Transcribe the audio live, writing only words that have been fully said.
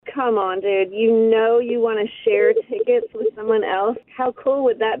come on, dude. You want to share tickets with someone else. How cool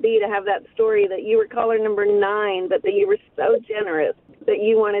would that be to have that story that you were caller number 9, but that you were so generous that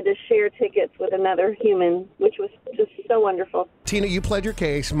you wanted to share tickets with another human, which was just so wonderful. Tina, you pled your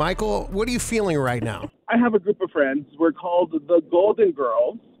case. Michael, what are you feeling right now? I have a group of friends. We're called the Golden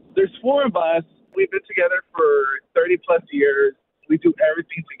Girls. There's 4 of us. We've been together for 30-plus years. We do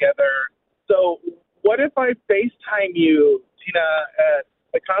everything together. So what if I FaceTime you, Tina, at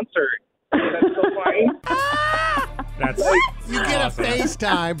the concert? That's so fine. That's You get awesome. a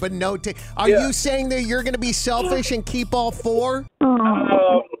FaceTime, but no. Are you saying that you're going to be selfish and keep all 4?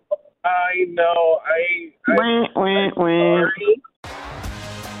 I know. I'm sorry.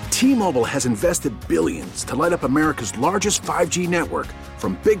 T-Mobile has invested billions to light up America's largest 5G network,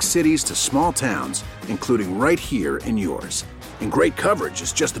 from big cities to small towns, including right here in yours. And great coverage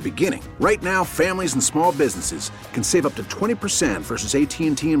is just the beginning. Right now, families and small businesses can save up to 20% versus AT&T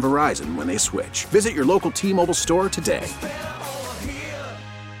and Verizon when they switch. Visit your local T-Mobile store today.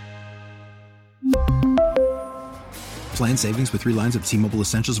 Plan savings with 3 lines of T-Mobile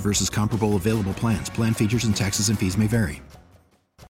Essentials versus comparable available plans. Plan features and taxes and fees may vary.